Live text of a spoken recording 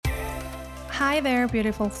Hi there,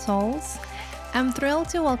 beautiful souls. I'm thrilled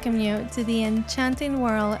to welcome you to the enchanting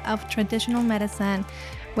world of traditional medicine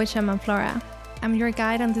with Shaman Flora. I'm your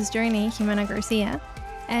guide on this journey, Jimena Garcia.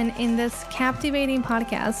 And in this captivating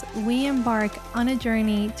podcast, we embark on a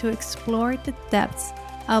journey to explore the depths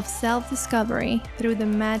of self-discovery through the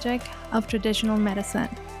magic of traditional medicine.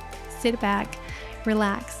 Sit back,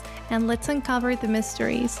 relax, and let's uncover the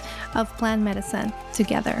mysteries of plant medicine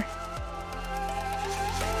together.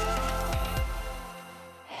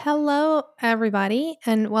 Hello, everybody,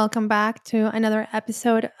 and welcome back to another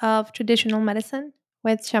episode of Traditional Medicine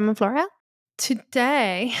with Shaman Flora.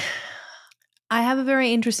 Today, I have a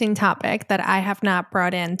very interesting topic that I have not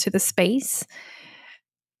brought into the space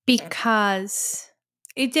because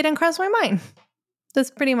it didn't cross my mind. That's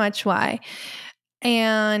pretty much why.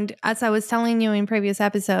 And as I was telling you in previous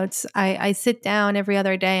episodes, I sit down every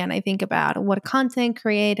other day and I think about what content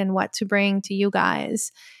create and what to bring to you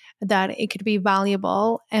guys that it could be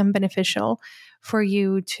valuable and beneficial for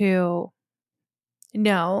you to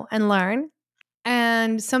know and learn.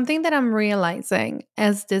 And something that I'm realizing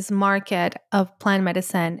as this market of plant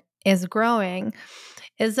medicine is growing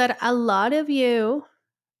is that a lot of you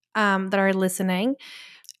that are listening,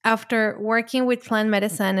 after working with plant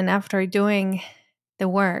medicine and after doing the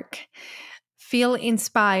work, feel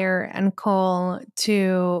inspired and called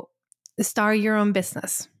to start your own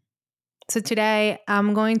business. So today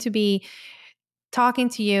I'm going to be talking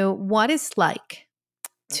to you what it's like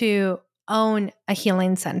to own a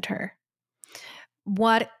healing center,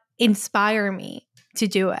 what inspired me to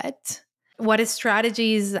do it, what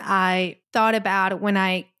strategies I thought about when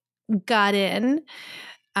I got in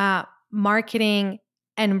marketing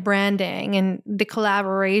and branding and the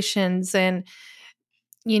collaborations and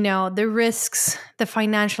the risks, the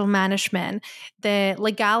financial management, the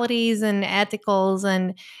legalities and ethicals,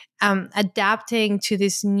 and adapting to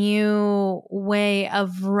this new way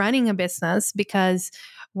of running a business. Because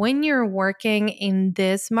when you're working in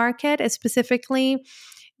this market specifically,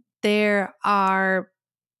 there are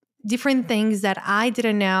different things that I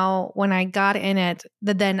didn't know when I got in it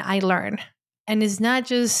that then I learned. And it's not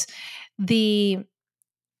just the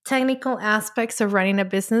technical aspects of running a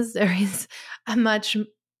business, there is a much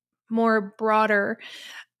more broader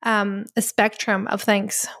a spectrum of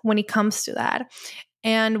things when it comes to that.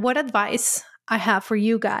 And what advice I have for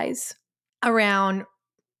you guys around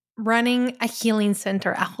running a healing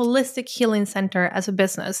center, a holistic healing center as a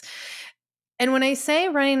business. And when I say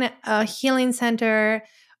running a healing center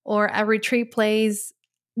or a retreat place,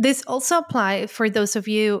 this also applies for those of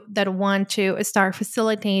you that want to start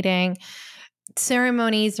facilitating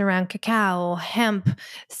ceremonies around cacao, hemp,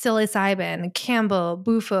 psilocybin, Campbell,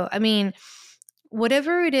 bufo. I mean,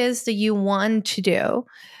 whatever it is that you want to do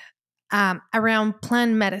around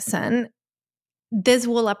plant medicine, this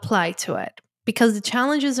will apply to it because the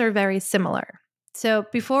challenges are very similar. So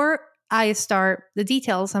before I start the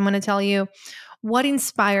details, I'm going to tell you what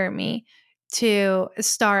inspired me to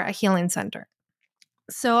start a healing center.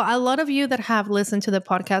 So a lot of you that have listened to the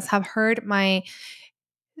podcast have heard my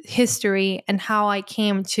history and how I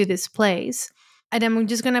came to this place. And I'm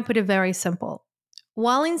just going to put it very simple.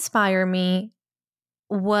 What inspired me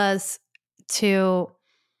was to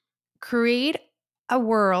create a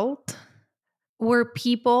world where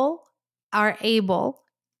people are able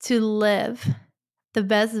to live the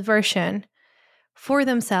best version for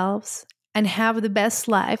themselves and have the best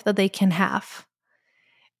life that they can have.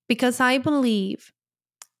 Because I believe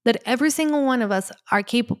that every single one of us are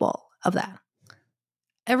capable of that.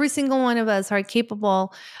 Every single one of us are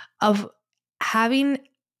capable of having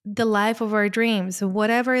the life of our dreams,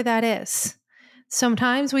 whatever that is.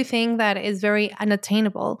 Sometimes we think that is very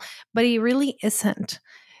unattainable, but it really isn't.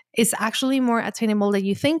 It's actually more attainable than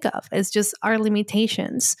you think of. It's just our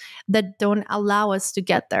limitations that don't allow us to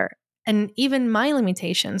get there. And even my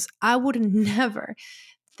limitations, I would never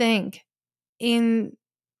think in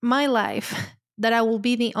my life that I will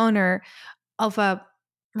be the owner of a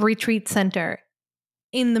retreat center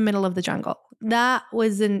in the middle of the jungle. That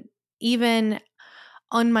wasn't even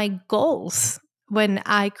on my goals when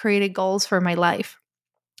I created goals for my life.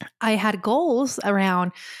 I had goals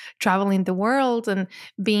around traveling the world and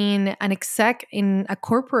being an exec in a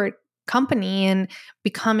corporate company and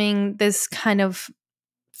becoming this kind of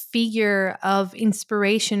figure of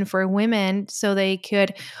inspiration for women so they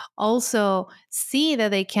could also see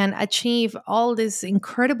that they can achieve all these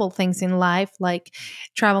incredible things in life, like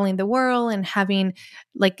traveling the world and having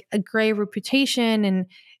like a great reputation and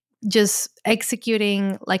just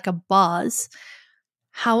executing like a boss.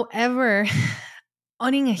 However,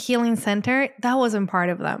 owning a healing center, that wasn't part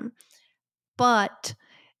of them. But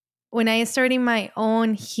when I started my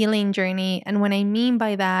own healing journey, and when I mean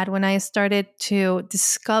by that, when I started to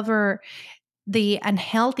discover the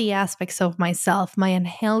unhealthy aspects of myself, my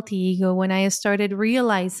unhealthy ego, when I started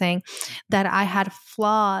realizing that I had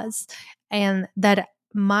flaws and that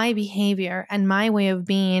my behavior and my way of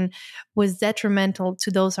being was detrimental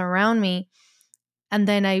to those around me. And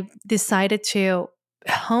then I decided to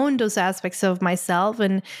hone those aspects of myself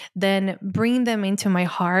and then bring them into my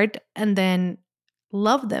heart and then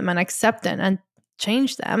love them and accept them and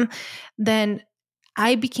change them. Then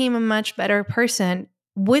I became a much better person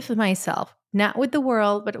with myself, not with the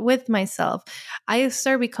world, but with myself. I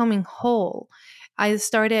started becoming whole. I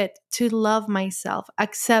started to love myself,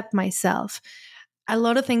 accept myself. A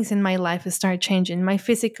lot of things in my life started changing: my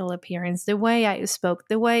physical appearance, the way I spoke,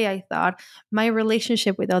 the way I thought, my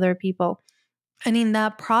relationship with other people. And in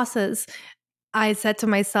that process, I said to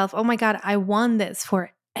myself, oh my God, I want this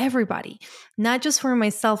for everybody, not just for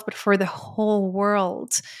myself, but for the whole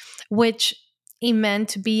world, which it meant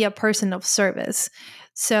to be a person of service.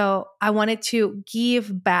 So I wanted to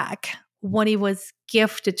give back what it was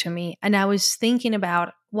gifted to me. And I was thinking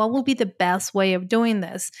about what will be the best way of doing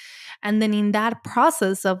this. And then in that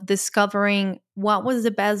process of discovering what was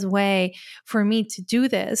the best way for me to do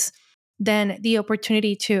this, then the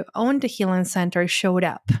opportunity to own the healing center showed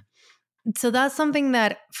up. So that's something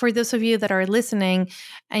that, for those of you that are listening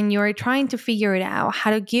and you're trying to figure it out,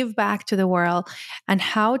 how to give back to the world and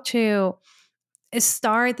how to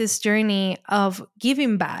start this journey of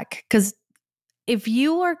giving back. Because if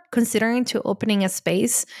you are considering to opening a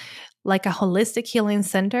space like a holistic healing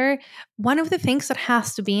center, one of the things that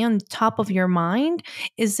has to be on top of your mind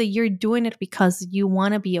is that you're doing it because you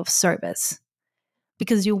want to be of service,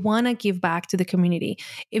 because you want to give back to the community.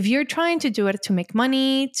 If you're trying to do it to make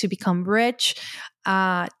money, to become rich,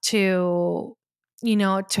 to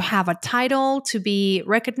to have a title, to be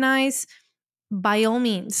recognized, by all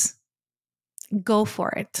means, go for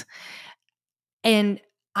it. And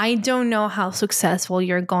I don't know how successful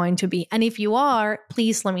you're going to be. And if you are,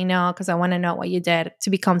 please let me know, because I want to know what you did to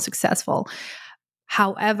become successful.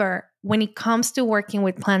 However, when it comes to working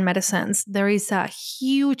with plant medicines, there is a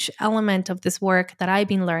huge element of this work that I've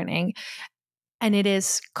been learning, and it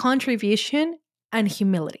is contribution and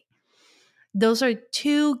humility. Those are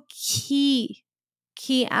two key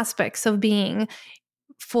aspects of being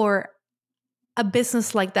for a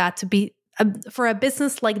business like that to be for a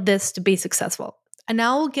business like this to be successful. And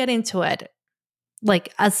I'll get into it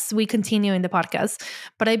like as we continue in the podcast,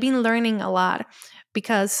 but I've been learning a lot,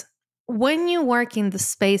 because when you work in the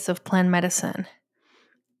space of plant medicine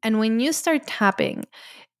and when you start tapping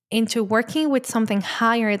into working with something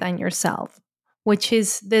higher than yourself, which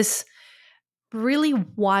is this really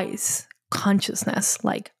wise consciousness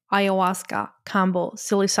like ayahuasca, kambo,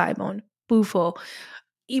 psilocybin, bufo,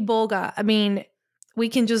 iboga. I mean, we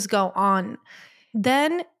can just go on.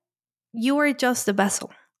 Then you are just a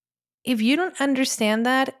vessel. If you don't understand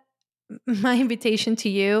that, my invitation to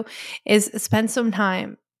you is spend some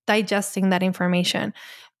time digesting that information,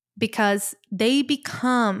 because they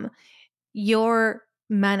become your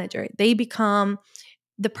manager. They become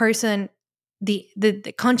the person,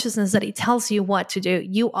 the consciousness that it tells you what to do.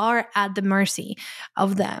 You are at the mercy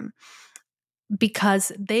of them,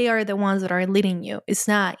 because they are the ones that are leading you. It's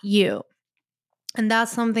not you. And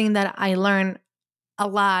that's something that I learned a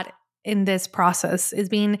lot in this process. It's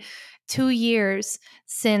been 2 years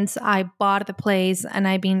since I bought the place, and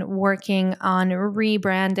I've been working on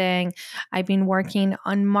rebranding. I've been working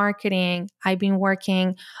on marketing. I've been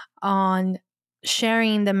working on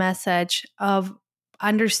sharing the message of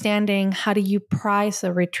understanding how do you price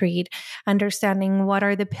a retreat, understanding what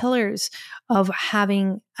are the pillars of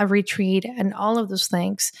having a retreat, and all of those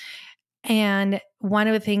things. And one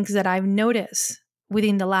of the things that I've noticed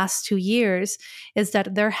within the last 2 years is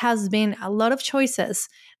that there has been a lot of choices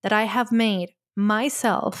that I have made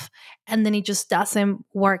myself, and then it just doesn't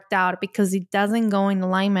work out because it doesn't go in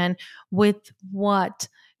alignment with what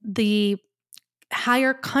the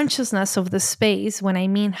higher consciousness of the space. When I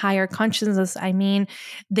mean higher consciousness, I mean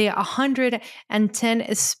the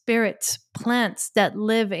 110 spirits, plants that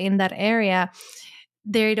live in that area.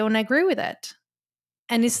 They don't agree with it.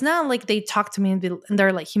 And it's not like they talk to me and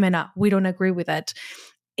they're like, Jimena, we don't agree with it.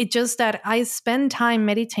 It's just that I spend time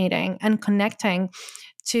meditating and connecting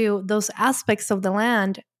to those aspects of the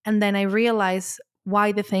land. And then I realize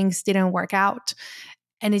why the things didn't work out.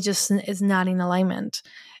 And it just is not in alignment.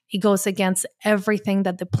 It goes against everything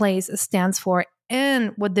that the place stands for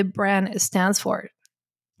and what the brand stands for.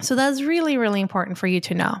 So that's really, really important for you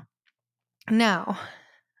to know. Now,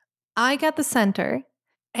 I got the center,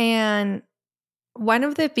 and one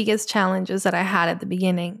of the biggest challenges that I had at the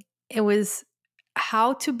beginning It was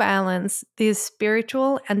how to balance the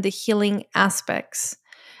spiritual and the healing aspects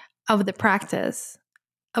of the practice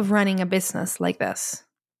of running a business like this.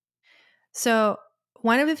 So,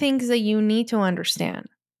 one of the things that you need to understand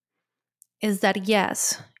is that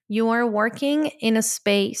yes, you are working in a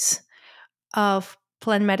space of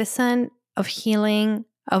plant medicine, of healing,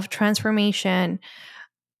 of transformation,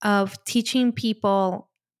 of teaching people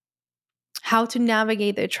how to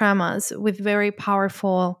navigate their traumas with very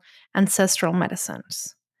powerful ancestral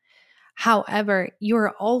medicines. However,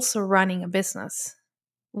 you're also running a business,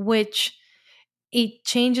 which it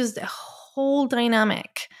changes the whole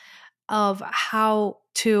dynamic of how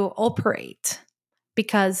to operate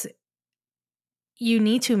because you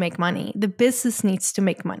need to make money. The business needs to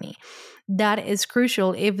make money. That is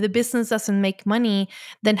crucial. If the business doesn't make money,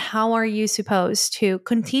 then how are you supposed to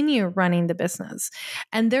continue running the business?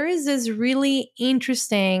 And there is this really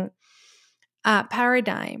interesting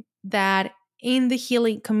paradigm that in the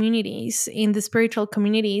healing communities, in the spiritual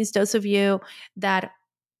communities, those of you that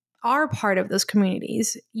are part of those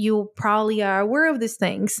communities, you probably are aware of these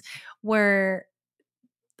things where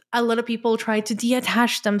a lot of people try to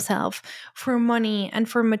detach themselves for money and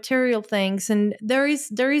for material things, and there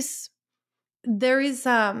is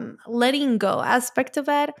letting go aspect of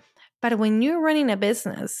it. But when you're running a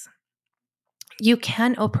business, you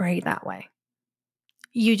can operate that way.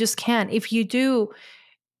 You just can't. If you do,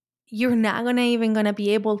 you're not gonna be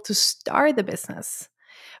able to start the business.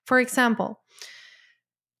 For example,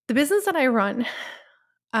 the business that I run,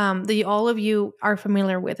 that all of you are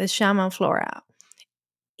familiar with, is Shaman Flora.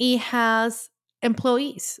 It has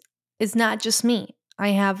employees. It's not just me. I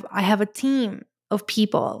have a team of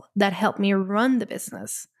people that help me run the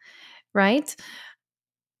business, right?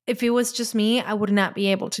 If it was just me, I would not be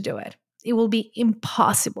able to do it. It will be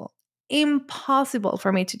impossible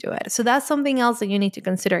for me to do it. So that's something else that you need to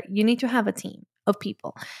consider. You need to have a team of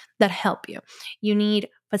people that help you. You need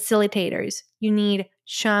facilitators, you need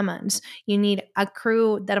shamans, you need a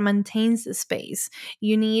crew that maintains the space,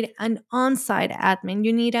 you need an on-site admin,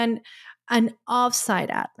 you need an off-site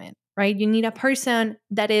admin, right? You need a person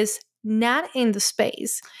that is not in the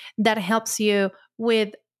space that helps you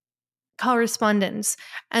with correspondence,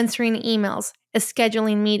 answering emails,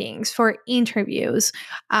 scheduling meetings for interviews,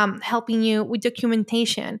 helping you with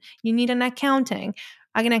documentation. You need an accountant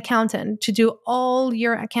to do all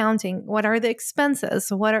your accounting. What are the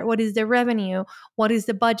expenses? What is the revenue? What is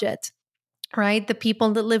the budget? Right? The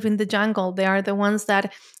people that live in the jungle, they are the ones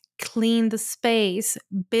that clean the space,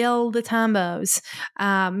 build the tambos,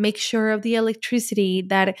 make sure of the electricity,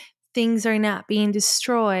 that things are not being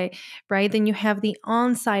destroyed, right? Then you have the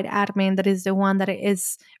on-site admin that is the one that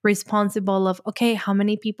is responsible of, okay, how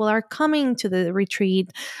many people are coming to the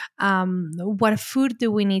retreat? What food do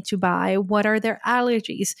we need to buy? What are their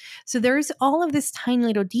allergies? So there's all of these tiny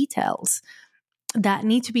little details that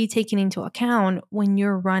need to be taken into account when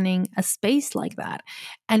you're running a space like that.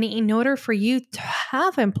 And in order for you to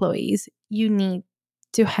have employees, you need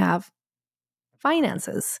to have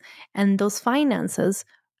finances, and those finances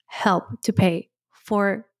help to pay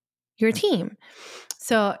for your team.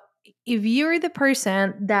 So if you're the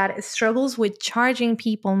person that struggles with charging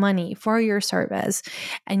people money for your service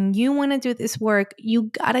and you want to do this work,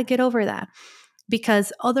 you got to get over that,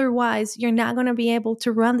 because otherwise you're not going to be able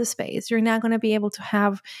to run the space. You're not going to be able to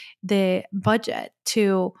have the budget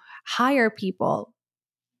to hire people.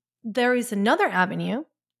 There is another avenue,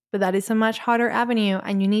 but that is a much harder avenue,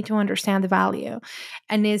 and you need to understand the value,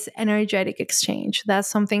 and is energetic exchange. That's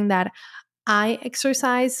something that I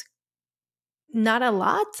exercise, not a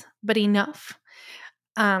lot, but enough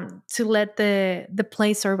to let the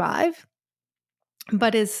play survive,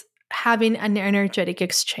 but is having an energetic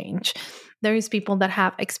exchange. There is people that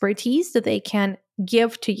have expertise that they can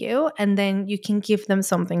give to you, and then you can give them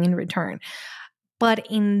something in return. But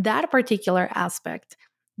in that particular aspect,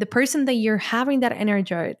 the person that you're having that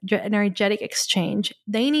energetic exchange,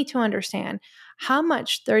 they need to understand how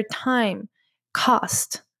much their time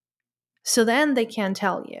cost. So then they can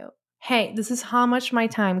tell you, hey, this is how much my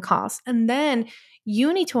time costs. And then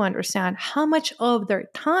you need to understand how much of their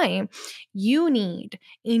time you need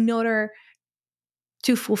in order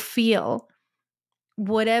to fulfill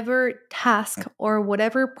whatever task or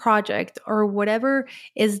whatever project or whatever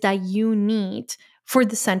is that you need for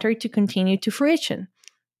the center to continue to fruition.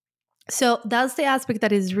 So that's the aspect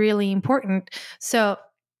that is really important. So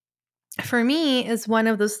for me, is one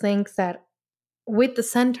of those things that with the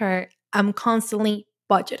center, I'm constantly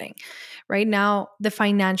budgeting. Right now, the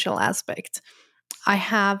financial aspect. I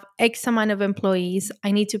have X amount of employees.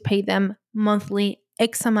 I need to pay them monthly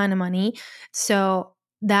X amount of money. So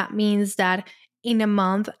that means that in a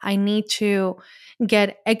month, I need to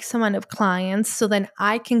get X amount of clients so then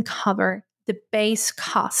I can cover the base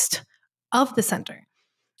cost of the center.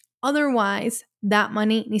 Otherwise, that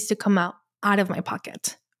money needs to come out of my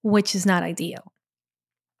pocket, which is not ideal,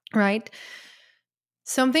 right?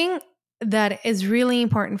 Something that is really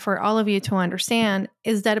important for all of you to understand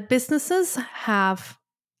is that businesses have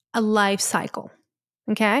a life cycle,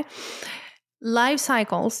 okay? Life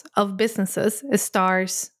cycles of businesses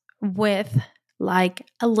starts with like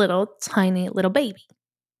a little tiny little baby,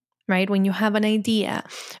 right? When you have an idea,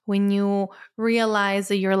 when you realize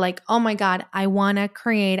that you're like, oh my God, I want to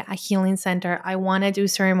create a healing center. I want to do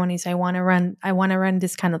ceremonies. I want to run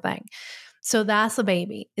this kind of thing. So that's a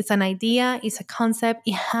baby. It's an idea. It's a concept.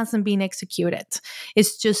 It hasn't been executed.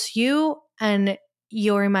 It's just you and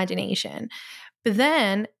your imagination. But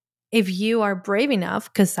then if you are brave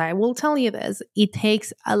enough, because I will tell you this, it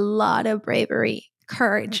takes a lot of bravery,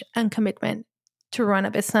 courage, and commitment to run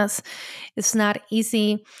a business. It's not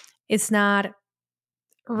easy. It's not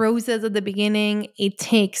roses at the beginning. It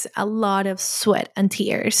takes a lot of sweat and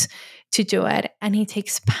tears to do it. And it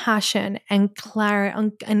takes passion and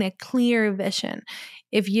and a clear vision.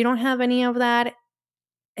 If you don't have any of that,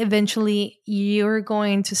 eventually you're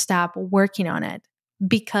going to stop working on it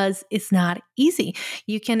because it's not easy.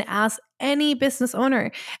 You can ask any business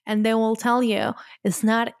owner and they will tell you it's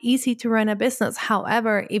not easy to run a business.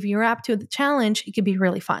 However, if you're up to the challenge, it can be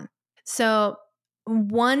really fun. So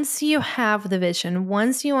once you have the vision,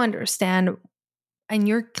 once you understand and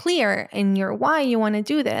you're clear in your why you want to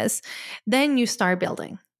do this, then you start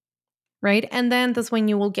building, right? And then that's when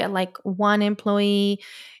you will get like one employee,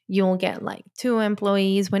 you'll get like two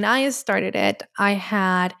employees. When I started it,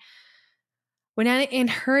 when I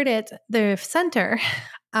inherited the center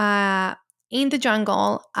in the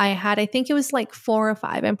jungle, I think it was like 4 or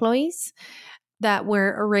 5 employees that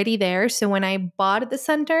were already there. So when I bought the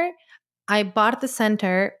center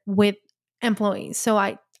with employees. So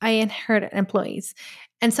I inherited employees.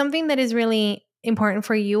 And something that is really important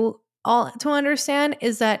for you all to understand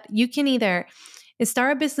is that you can either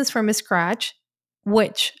start a business from scratch,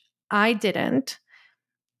 which I didn't.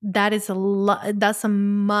 That is a lot. That's a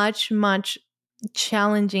much, much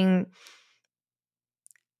challenging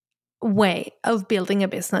way of building a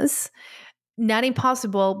business. Not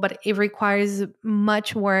impossible, but it requires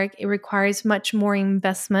much work. It requires much more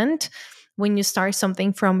investment when you start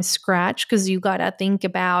something from scratch because you got to think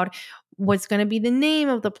about what's going to be the name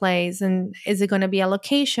of the place and is it going to be a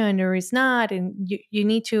location or is not. And you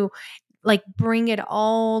need to like bring it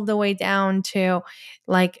all the way down to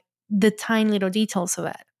like the tiny little details of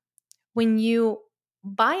it. When you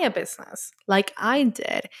buy a business like I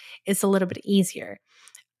did, it's a little bit easier.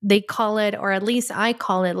 They call it, or at least I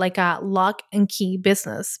call it, like a lock and key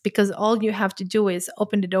business because all you have to do is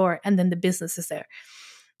open the door and then the business is there.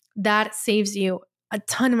 That saves you a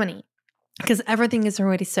ton of money because everything is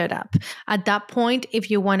already set up. At that point, if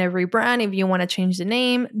you want to rebrand, if you want to change the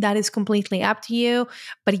name, that is completely up to you,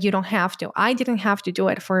 but you don't have to. I didn't have to do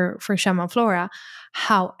it for Shaman Flora.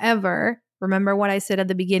 However, remember what I said at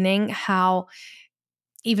the beginning, how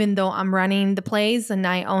even though I'm running the place and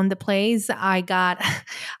I own the place, I got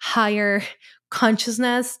higher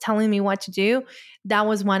consciousness telling me what to do. That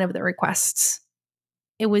was one of the requests.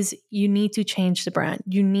 It was, you need to change the brand.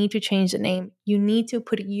 You need to change the name. You need to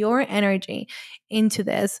put your energy into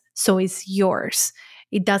this so it's yours.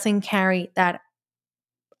 It doesn't carry that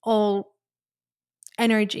old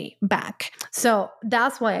energy back. So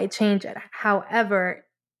that's why I changed it. However,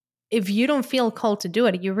 if you don't feel called to do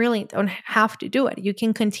it, you really don't have to do it. You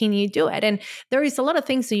can continue to do it. And there is a lot of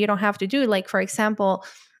things that you don't have to do. Like, for example,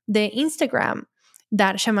 the Instagram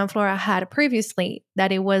that Shaman Flora had previously,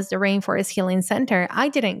 that it was the Rainforest Healing Center. I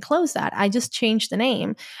didn't close that. I just changed the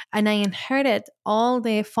name and I inherited all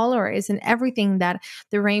the followers and everything that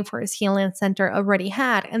the Rainforest Healing Center already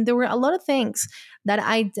had. And there were a lot of things that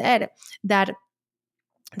I did that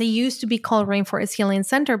they used to be called Rainforest Healing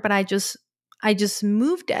Center, but I just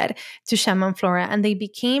moved it to Shaman Flora and they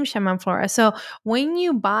became Shaman Flora. So when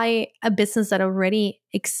you buy a business that already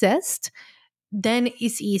exists, then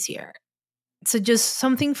it's easier. So just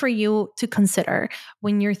something for you to consider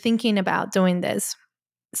when you're thinking about doing this.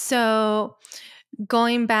 So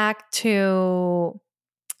going back to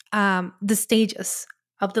the stages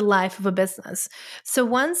of the life of a business. So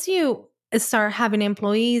once you start having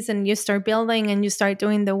employees and you start building and you start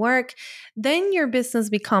doing the work, then your business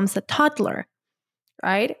becomes a toddler,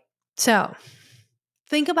 right? So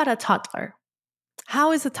think about a toddler.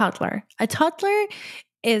 How is a toddler? A toddler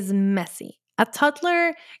is messy. A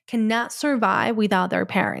toddler cannot survive without their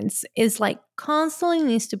parents. It's like constantly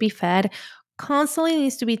needs to be fed, constantly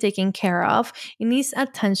needs to be taken care of. It needs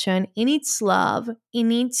attention, it needs love, it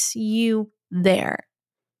needs you there.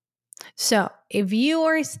 So if you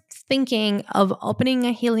are thinking of opening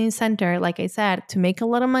a healing center, like I said, to make a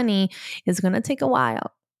lot of money, it's going to take a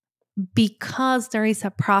while because there is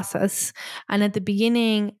a process. And at the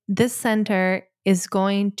beginning, this center is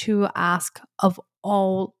going to ask of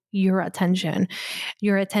all your attention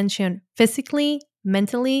physically,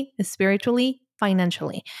 mentally, spiritually,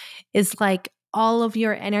 financially. It's like all of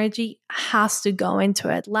your energy has to go into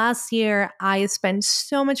it. Last year, I spent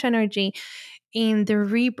so much energy in the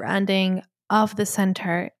rebranding of the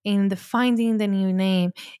center, in the finding the new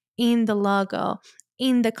name, in the logo,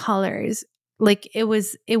 in the colors. Like it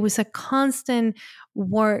was a constant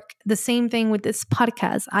work. The same thing with this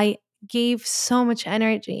podcast. I gave so much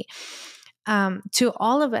energy to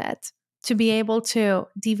all of it to be able to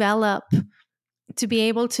develop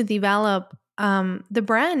the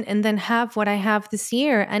brand and then have what I have this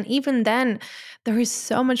year. And even then, there is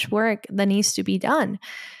so much work that needs to be done,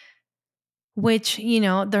 which,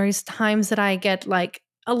 there's times that I get like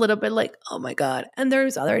a little bit like, oh my God. And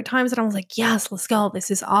there's other times that I was like, yes, let's go.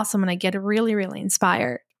 This is awesome. And I get really, really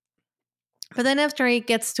inspired. But then after it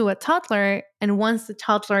gets to a toddler, and once the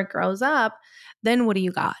toddler grows up, then what do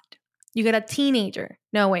you got? You got a teenager.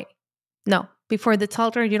 No, wait. No. Before the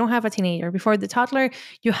toddler, you don't have a teenager. Before the toddler,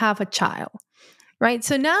 you have a child, right?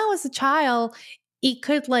 So now as a child, it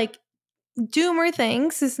could like do more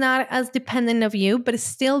things. It's not as dependent of you, but it's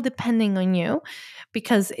still depending on you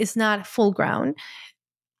because it's not full grown.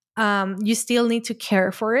 You still need to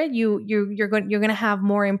care for it. You're going to have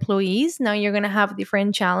more employees now. You're going to have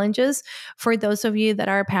different challenges. For those of you that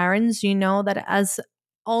are parents, you know that as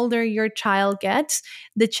older your child gets,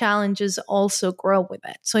 the challenges also grow with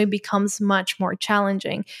it. So it becomes much more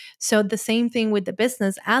challenging. So the same thing with the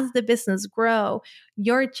business. As the business grow,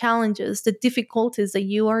 your challenges, the difficulties that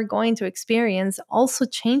you are going to experience also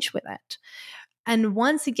change with it. And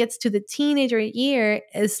once it gets to the teenager year,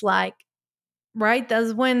 it's like, right?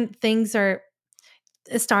 That's when things are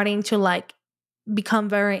starting to like become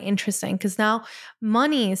very interesting because now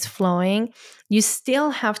money is flowing. You still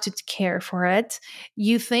have to care for it.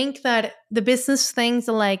 You think that the business things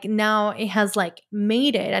like now it has like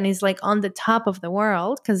made it and is like on the top of the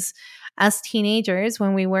world because as teenagers,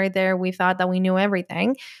 when we were there, we thought that we knew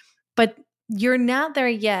everything, but you're not there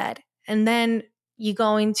yet. And then you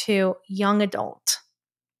go into young adult.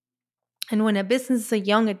 And when a business is a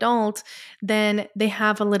young adult, then they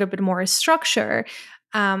have a little bit more structure.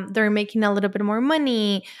 They're making a little bit more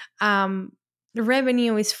money. The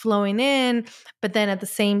revenue is flowing in, but then at the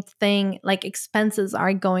same thing, like expenses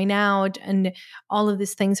are going out and all of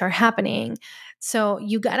these things are happening. So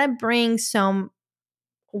you got to bring some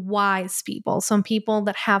wise people, some people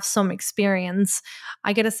that have some experience.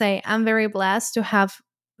 I got to say, I'm very blessed to have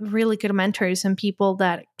really good mentors and people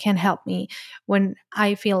that can help me when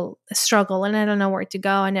I feel a struggle and I don't know where to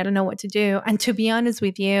go and I don't know what to do. And to be honest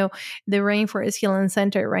with you, the Rainforest Healing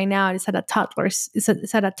Center right now is at a toddler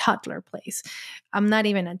place. I'm not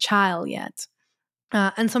even a child yet.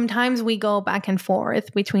 And sometimes we go back and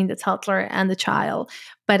forth between the toddler and the child,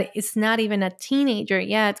 but it's not even a teenager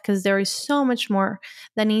yet because there is so much more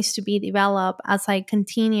that needs to be developed as I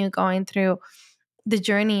continue going through the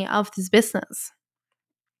journey of this business.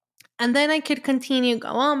 And then I could continue go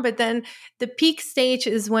on, but then the peak stage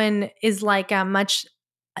is when is like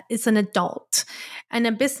it's an adult. And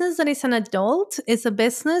a business that is an adult is a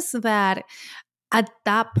business that at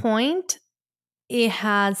that point it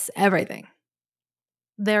has everything.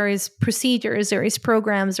 There is procedures, there is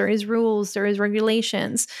programs, there is rules, there is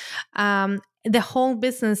regulations. The whole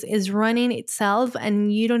business is running itself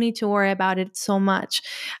and you don't need to worry about it so much.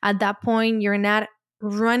 At that point, you're not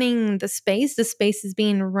running the space is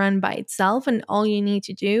being run by itself, and all you need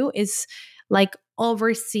to do is like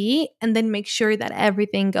oversee and then make sure that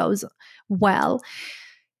everything goes well.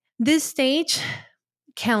 This stage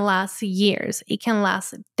can last years, it can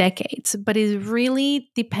last decades, but it really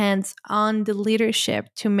depends on the leadership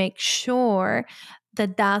to make sure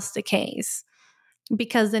that that's the case.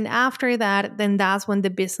 Because then after that, then that's when the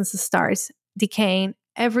business starts decaying.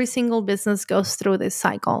 Every single business goes through this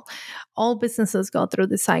cycle. All businesses go through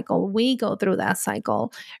this cycle. We go through that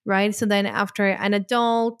cycle, right? So then after an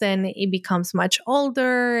adult, then it becomes much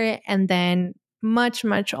older and then much,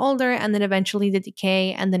 much older, and then eventually the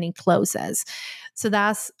decay and then it closes. So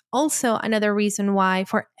that's also another reason why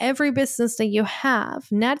for every business that you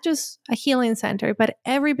have, not just a healing center, but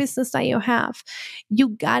every business that you have, you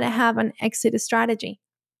gotta have an exit strategy.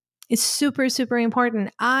 is super, super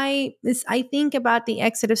important. I think about the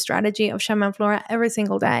exit strategy of Shaman Flora every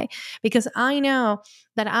single day because I know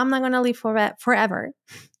that I'm not going to live forever,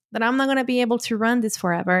 that I'm not going to be able to run this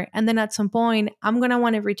forever. And then at some point, I'm going to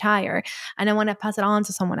want to retire and I want to pass it on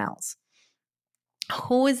to someone else.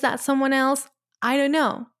 Who is that someone else? I don't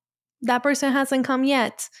know. That person hasn't come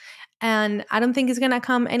yet. And I don't think it's going to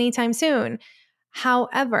come anytime soon.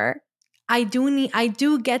 However, I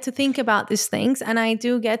do get to think about these things, and I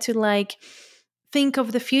do get to like think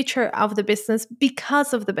of the future of the business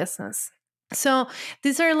because of the business. So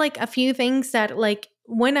these are like a few things that like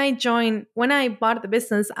when I bought the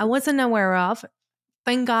business, I wasn't aware of.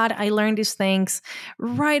 Thank God I learned these things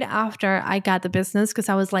right after I got the business because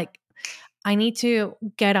I was like, I need to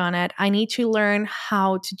get on it. I need to learn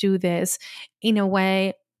how to do this in a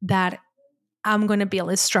way that I'm going to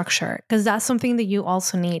build a structure because that's something that you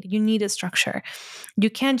also need. You need a structure.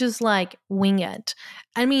 You can't just like wing it.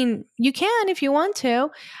 I mean, you can if you want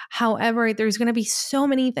to. However, there's going to be so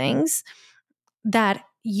many things that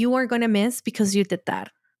you are going to miss because you did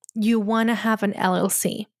that. You want to have an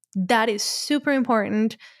LLC. That is super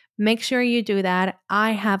important. Make sure you do that.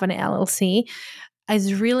 I have an LLC.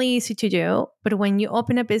 It's really easy to do, but when you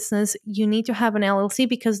open a business, you need to have an LLC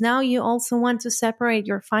because now you also want to separate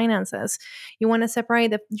your finances. You want to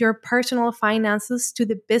separate your personal finances to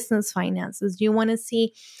the business finances. You want to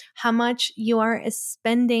see how much you are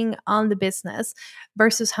spending on the business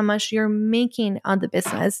versus how much you're making on the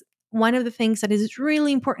business. One of the things that is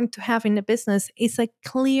really important to have in a business is a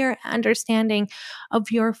clear understanding of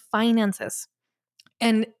your finances.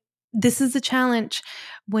 And this is a challenge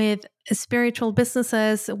with spiritual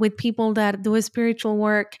businesses, with people that do spiritual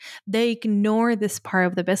work. They ignore this part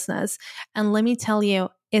of the business. And let me tell you,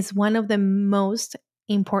 it's one of the most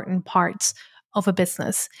important parts of a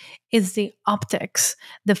business is the optics,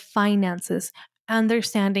 the finances,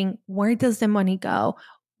 understanding where does the money go?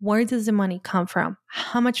 Where does the money come from?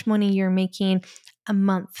 How much money you're making a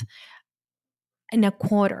month, in a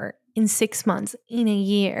quarter, in 6 months, in a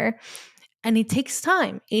year. And it takes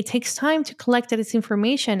time. It takes time to collect this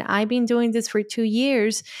information. I've been doing this for 2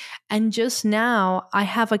 years. And just now, I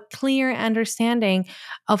have a clear understanding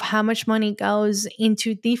of how much money goes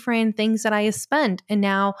into different things that I spend. And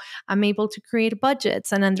now I'm able to create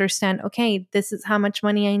budgets and understand, okay, this is how much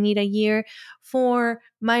money I need a year for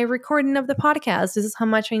my recording of the podcast. This is how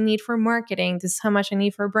much I need for marketing. This is how much I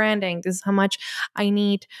need for branding. This is how much I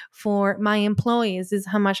need for my employees. This is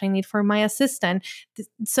how much I need for my assistant.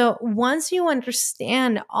 So once you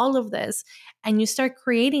understand all of this and you start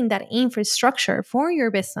creating that infrastructure for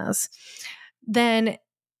your business, then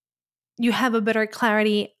you have a better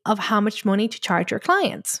clarity of how much money to charge your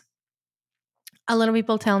clients. A lot of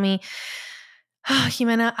people tell me, oh,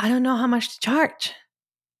 Jimena, I don't know how much to charge.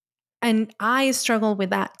 And I struggle with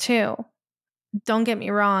that too. Don't get me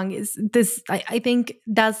wrong, is this I think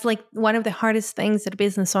that's like one of the hardest things that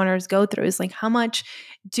business owners go through is like, how much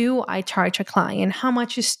do I charge a client? How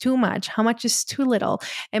much is too much? How much is too little?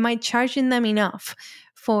 Am I charging them enough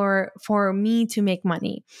for me to make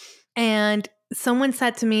money? And someone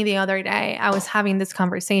said to me the other day, I was having this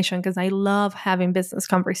conversation because I love having business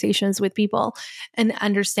conversations with people and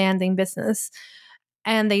understanding business.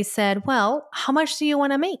 And they said, well, how much do you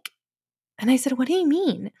want to make? And I said, what do you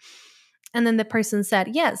mean? And then the person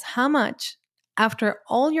said, yes, how much after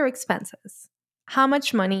all your expenses, how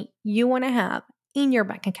much money you want to have in your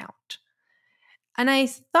bank account? And I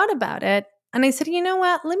thought about it and I said, you know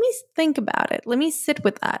what? Let me think about it. Let me sit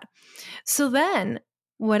with that. So then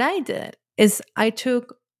what I did is I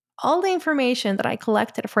took all the information that I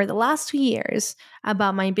collected for the last 2 years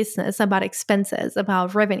about my business, about expenses,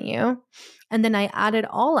 about revenue, and then I added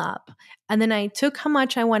all up. And then I took how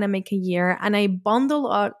much I want to make a year and I bundled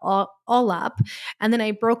all up. And then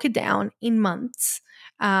I broke it down in months,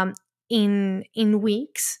 in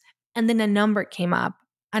weeks. And then a number came up.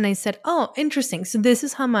 And I said, oh, interesting. So this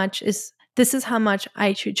is how much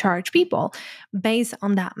I should charge people based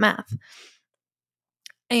on that math.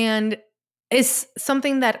 And it's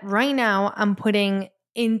something that right now I'm putting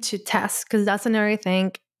into test because that's another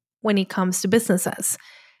thing when it comes to businesses.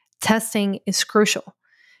 Testing is crucial.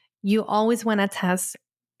 You always want to test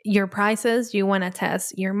your prices, you want to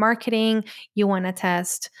test your marketing, you want to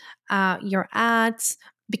test your ads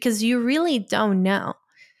because you really don't know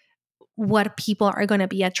what people are going to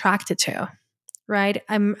be attracted to. Right?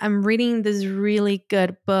 I'm reading this really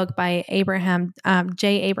good book by Abraham,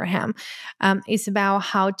 Jay Abraham. It's about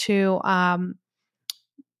how to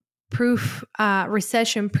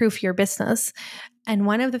recession proof your business. And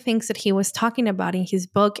one of the things that he was talking about in his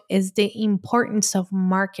book is the importance of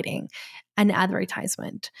marketing and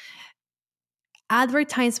advertisement.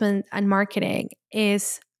 advertisement and marketing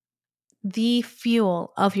is the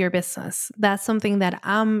fuel of your business. That's something that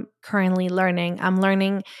I'm currently learning. I'm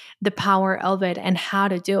learning the power of it and how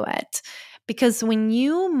to do it. Because when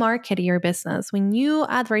you market your business, when you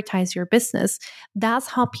advertise your business, that's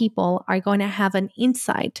how people are going to have an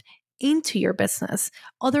insight into your business.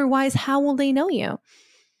 Otherwise, how will they know you?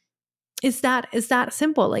 It's that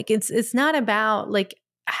simple. Like it's not about like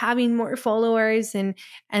having more followers and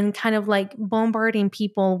kind of like bombarding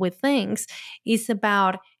people with things. It's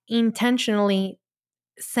about intentionally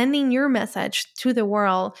sending your message to the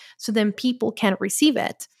world so then people can receive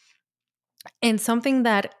it. And something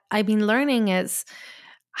that I've been learning is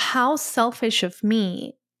how selfish of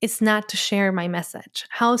me is not to share my message.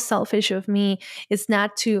 How selfish of me is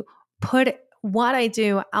not to put what I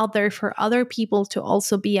do out there for other people to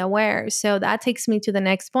also be aware. So that takes me to the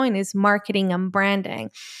next point is marketing and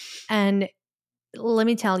branding. And let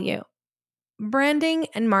me tell you, branding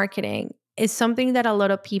and marketing is something that a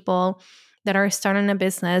lot of people that are starting a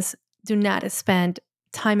business do not spend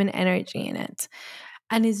time and energy in it.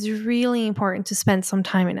 And it's really important to spend some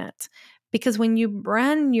time in it. Because when you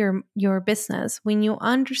brand your business, when you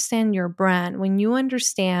understand your brand, when you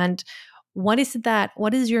understand what is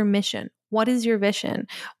your mission? What is your vision?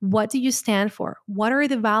 What do you stand for? What are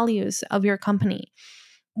the values of your company?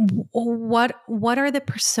 What are the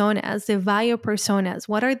personas, the value personas?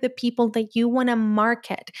 What are the people that you want to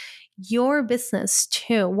market your business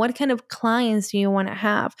to? What kind of clients do you want to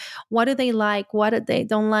have? What do they like? What do they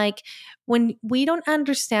don't like? When we don't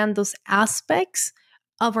understand those aspects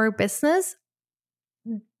of our business,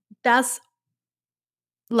 that's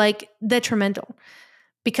like detrimental,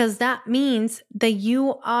 because that means that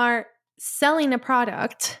you are selling a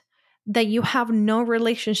product that you have no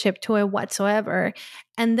relationship to it whatsoever.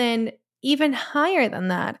 And then, even higher than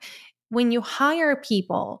that, when you hire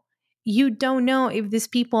people, you don't know if these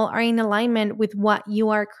people are in alignment with what you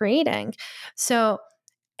are creating. So,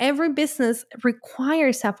 every business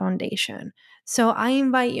requires a foundation. So, I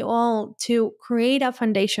invite you all to create a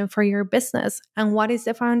foundation for your business. And what is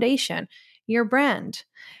the foundation? Your brand,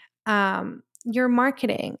 your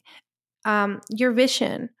marketing, your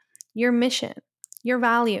vision, your mission, your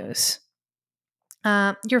values,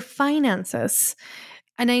 your finances.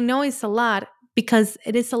 And I know it's a lot because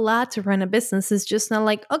it is a lot to run a business. It's just not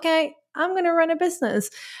like, okay, I'm going to run a business.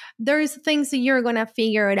 There's things that you're going to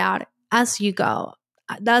figure it out as you go.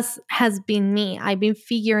 That has been me. I've been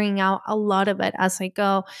figuring out a lot of it as I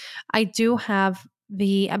go. I do have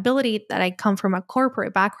the ability that I come from a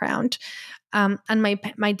corporate background. And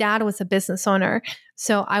my dad was a business owner.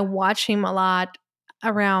 So I watch him a lot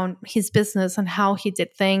around his business and how he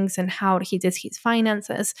did things and how he did his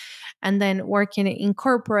finances. And then working in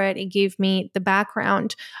corporate, it gave me the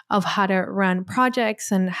background of how to run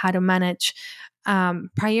projects and how to manage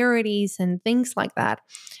priorities and things like that.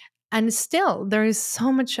 And still, there is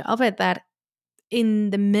so much of it that in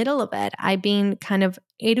the middle of it, I've been kind of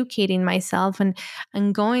educating myself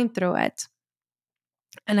and going through it.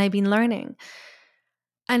 And I've been learning.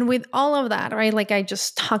 And with all of that, right, like I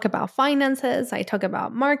just talk about finances, I talk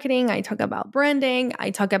about marketing, I talk about branding, I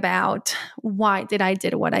talk about why did I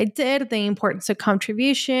did what I did, the importance of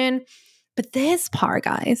contribution. But this part,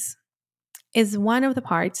 guys, is one of the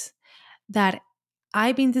parts that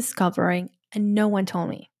I've been discovering and no one told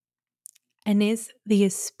me. And is the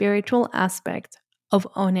spiritual aspect of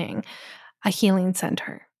owning a healing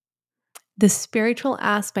center. The spiritual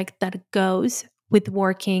aspect that goes with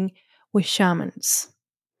working with shamans,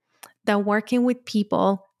 that working with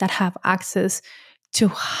people that have access to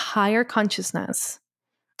higher consciousness.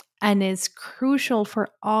 And it's crucial for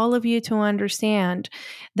all of you to understand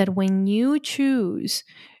that when you choose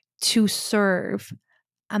to serve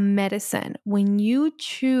a medicine, when you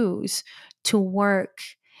choose to work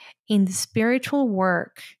in the spiritual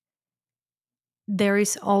work, there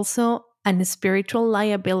is also a spiritual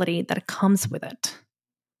liability that comes with it.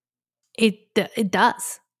 It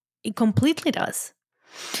does. It completely does.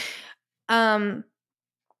 Um,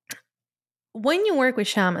 when you work with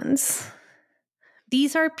shamans,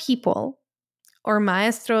 these are people or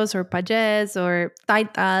maestros or pajes or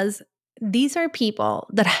taitas. These are people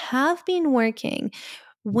that have been working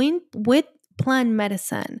with plant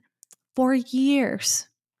medicine for years.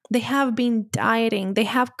 They have been dieting. They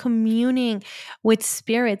have communing with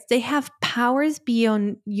spirits. They have powers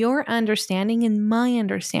beyond your understanding and my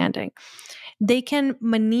understanding. They can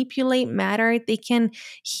manipulate matter. They can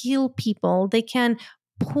heal people. They can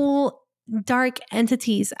pull dark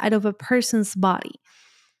entities out of a person's body.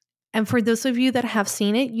 And for those of you that have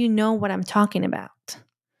seen it, you know what I'm talking about.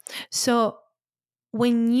 So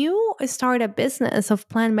when you start a business of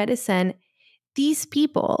plant medicine, these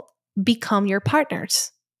people become your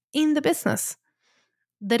partners in the business.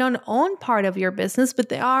 They don't own part of your business, but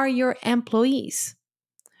they are your employees.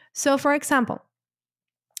 So, for example,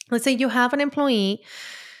 let's say you have an employee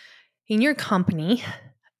in your company,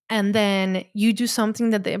 and then you do something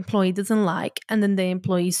that the employee doesn't like, and then the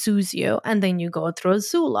employee sues you, and then you go through a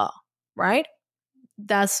sue law, right?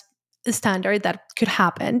 That's a standard that could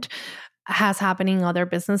happen, has happened in other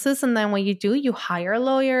businesses. And then what you do, you hire a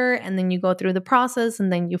lawyer, and then you go through the process,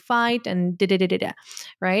 and then you fight, and da da da da da,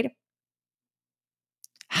 right?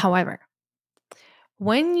 However,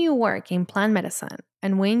 when you work in plant medicine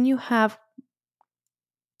and when you have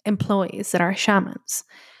employees that are shamans,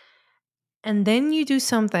 and then you do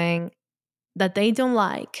something that they don't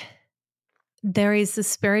like, there is a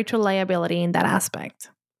spiritual liability in that aspect.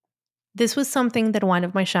 This was something that one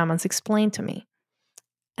of my shamans explained to me.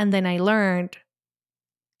 And then I learned,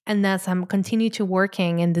 and as I'm continue to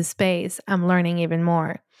working in this space, I'm learning even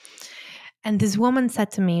more. And this woman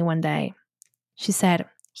said to me one day, she said,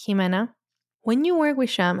 Jimena, when you work with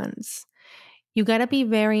shamans, you got to be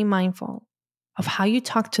very mindful of how you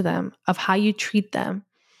talk to them, of how you treat them,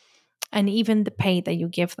 and even the pay that you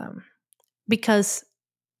give them. Because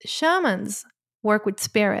shamans work with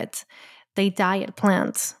spirits, they diet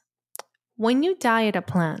plants. When you diet a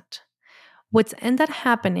plant, what's ended up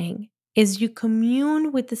happening is you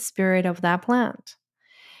commune with the spirit of that plant.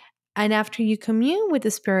 And after you commune with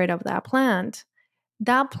the spirit of that plant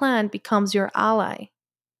becomes your ally.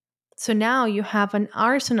 So now you have an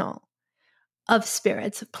arsenal of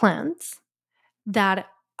spirits, plants that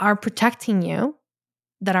are protecting you,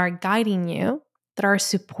 that are guiding you, that are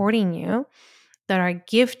supporting you, that are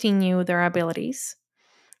gifting you their abilities,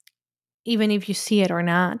 even if you see it or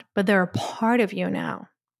not, but they're a part of you now.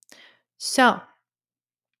 So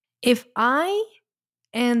if I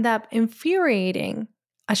end up infuriating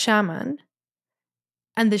a shaman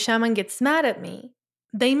and the shaman gets mad at me,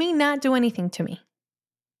 they may not do anything to me,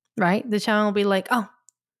 right? The shaman will be like, oh,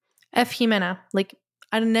 F Jimena, like,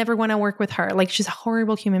 I never want to work with her. Like, she's a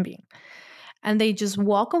horrible human being. And they just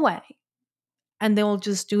walk away and they will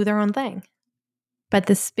just do their own thing. But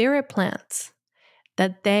the spirit plants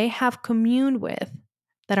that they have communed with,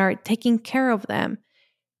 that are taking care of them,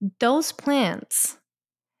 those plants,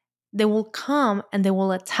 they will come and they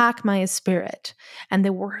will attack my spirit and they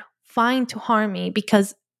will find to harm me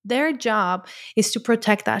because their job is to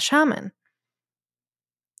protect that shaman.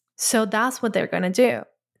 So that's what they're going to do.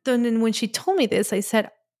 Then when she told me this, I said,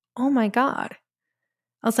 oh my God.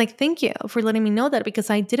 I was like, thank you for letting me know that, because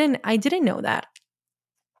I didn't know that.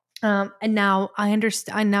 And now I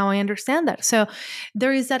understand. Now I understand that. So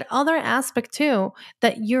there is that other aspect too,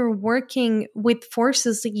 that you're working with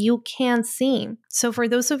forces that you can't see. So for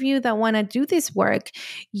those of you that want to do this work,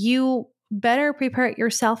 you better prepare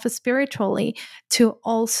yourself spiritually to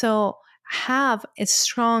also have a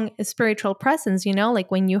strong spiritual presence. You know,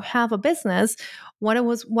 like when you have a business, what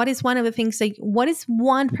is one of the things that, what is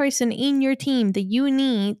one person in your team that you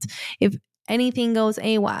need if anything goes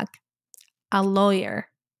AWAC? A lawyer.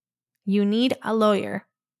 You need a lawyer.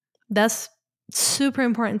 That's super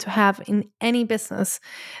important to have in any business.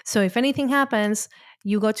 So if anything happens,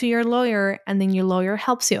 you go to your lawyer and then your lawyer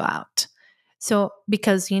helps you out. So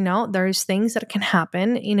because, you know, there's things that can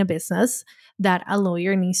happen in a business that a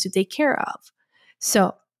lawyer needs to take care of.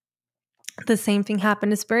 So the same thing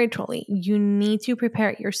happens spiritually. You need to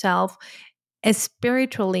prepare yourself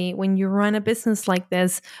spiritually when you run a business like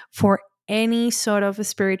this for any sort of a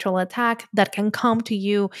spiritual attack that can come to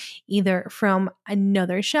you, either from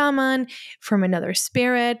another shaman, from another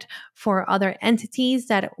spirit, for other entities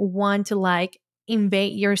that want to like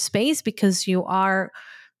invade your space because you are,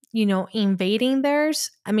 you know, invading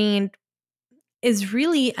theirs. I mean, is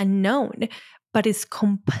really unknown, but it's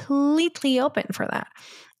completely open for that.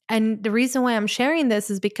 And the reason why I'm sharing this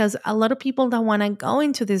is because a lot of people that want to go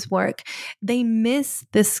into this work, they miss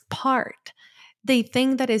this part. They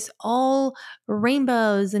think that it's all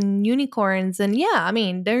rainbows and unicorns. And yeah, I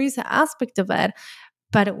mean, there is an aspect of it.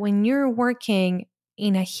 But when you're working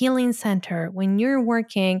in a healing center, when you're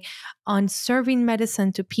working on serving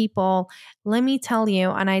medicine to people, let me tell you,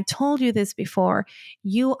 and I told you this before,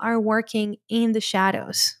 you are working in the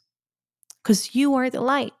shadows because you are the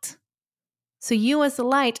light. So you as the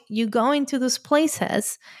light, you go into those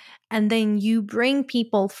places and then you bring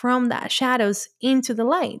people from that shadows into the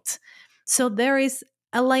light. So there is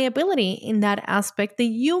a liability in that aspect that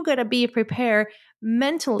you got to be prepared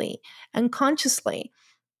mentally and consciously.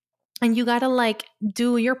 And you got to like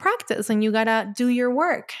do your practice and you got to do your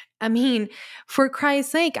work. I mean, for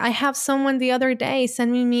Christ's sake, I have someone the other day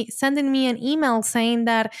sending me an email saying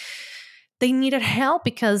that they needed help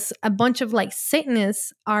because a bunch of like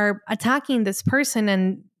Satanists are attacking this person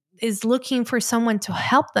and is looking for someone to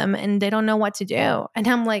help them, and they don't know what to do. And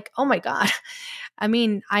I'm like, oh my God. I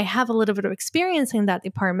mean, I have a little bit of experience in that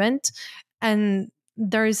department, and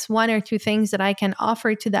there's one or two things that I can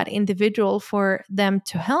offer to that individual for them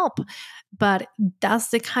to help. But that's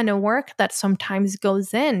the kind of work that sometimes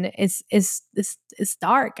goes in. Is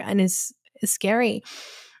dark and is scary.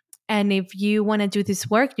 And if you want to do this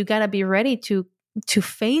work, you got to be ready to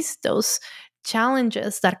face those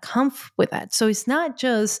challenges that come with it. So it's not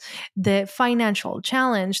just the financial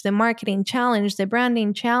challenge, the marketing challenge, the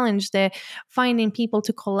branding challenge, the finding people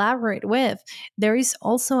to collaborate with. There is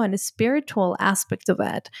also a spiritual aspect of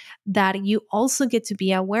it that you also get to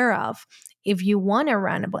be aware of if you want to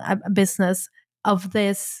run a business of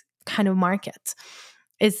this kind of market.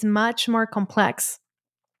 It's much more complex.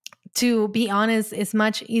 To be honest, it's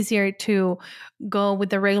much easier to go with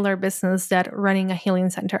the regular business than running a healing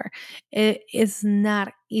center. It is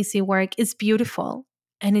not easy work. It's beautiful.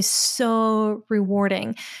 And it's so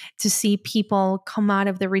rewarding to see people come out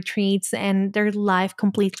of the retreats and their life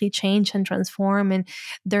completely change and transform, and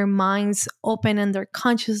their minds open and their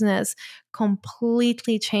consciousness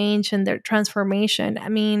completely change and their transformation. I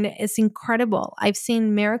mean, it's incredible. I've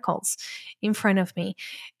seen miracles in front of me.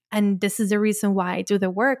 And this is the reason why I do the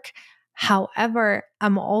work. However,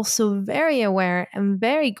 I'm also very aware and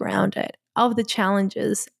very grounded of the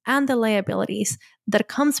challenges and the liabilities that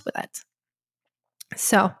comes with it.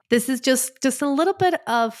 So this is just a little bit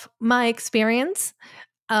of my experience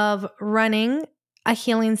of running a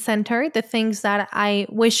healing center, the things that I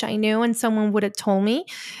wish I knew and someone would have told me.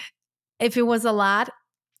 If it was a lot,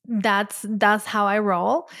 that's how I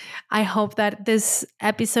roll. I hope that this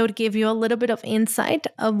episode gave you a little bit of insight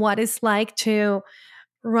of what it's like to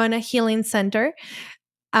run a healing center.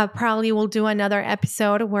 I probably will do another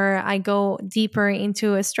episode where I go deeper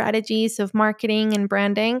into strategies of marketing and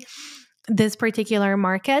branding this particular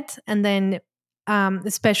market, and then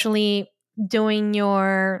especially doing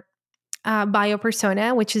your bio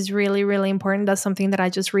persona, which is really, really important. That's something that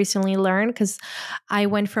I just recently learned, because I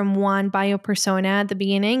went from one bio persona at the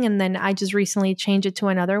beginning, and then I just recently changed it to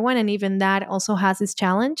another one. And even that also has its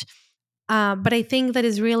challenge. But I think that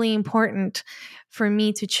is really important for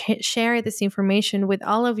me to share this information with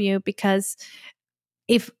all of you, because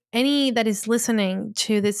if any that is listening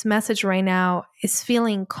to this message right now is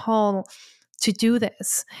feeling called to do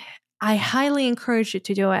this, I highly encourage you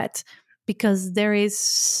to do it, because there is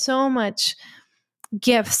so much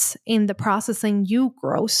gifts in the process and you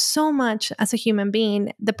grow so much as a human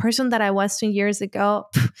being. The person that I was 2 years ago,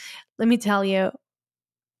 let me tell you,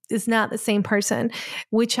 is not the same person,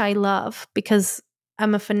 which I love because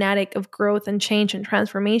I'm a fanatic of growth and change and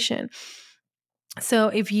transformation. So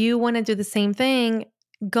if you want to do the same thing,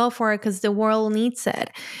 go for it, because the world needs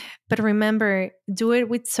it. But remember, do it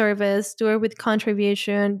with service, do it with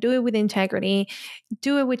contribution, do it with integrity,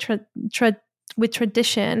 do it with with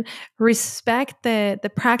tradition, respect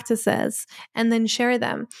the practices, and then share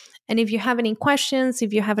them. And if you have any questions,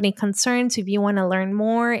 if you have any concerns, if you want to learn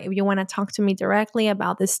more, if you want to talk to me directly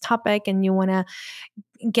about this topic and you want to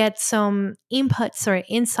get some inputs or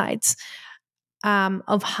insights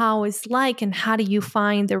of how it's like, and how do you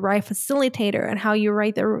find the right facilitator, and how you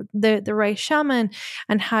write the right shaman,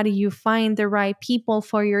 and how do you find the right people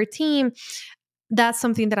for your team, that's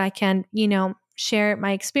something that I can, share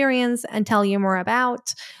my experience and tell you more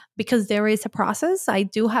about, because there is a process. I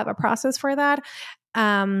do have a process for that.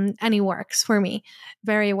 And it works for me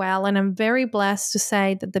very well. And I'm very blessed to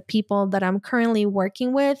say that the people that I'm currently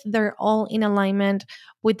working with, they're all in alignment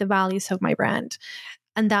with the values of my brand.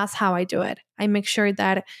 And that's how I do it. I make sure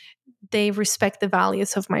that they respect the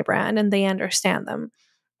values of my brand and they understand them,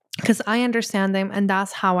 because I understand them, and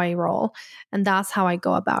that's how I roll, and that's how I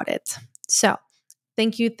go about it. So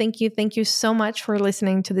thank you so much for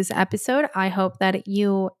listening to this episode. I hope that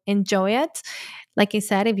you enjoy it. Like I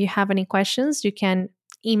said, if you have any questions, you can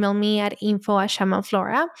email me at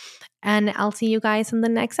info@shamanflora, and I'll see you guys in the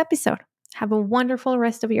next episode. Have a wonderful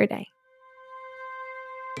rest of your day.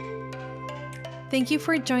 Thank you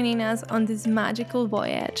for joining us on this magical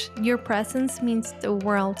voyage. Your presence means the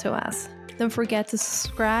world to us. Don't forget to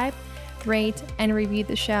subscribe, rate, and review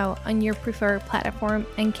the show on your preferred platform,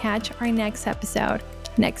 and catch our next episode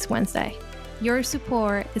next Wednesday. Your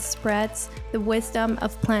support spreads the wisdom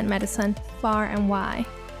of plant medicine far and wide.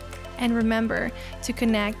 And remember to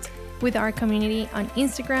connect with our community on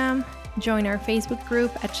Instagram, join our Facebook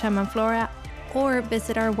group at Shaman Flora, or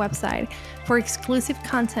visit our website for exclusive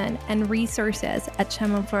content and resources at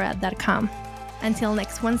shamanflora.com. Until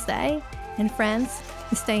next Wednesday, and friends,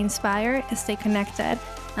 stay inspired, stay connected,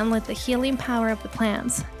 and let the healing power of the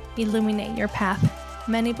plants illuminate your path.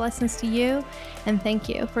 Many blessings to you, and thank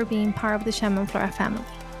you for being part of the Shaman Flora family.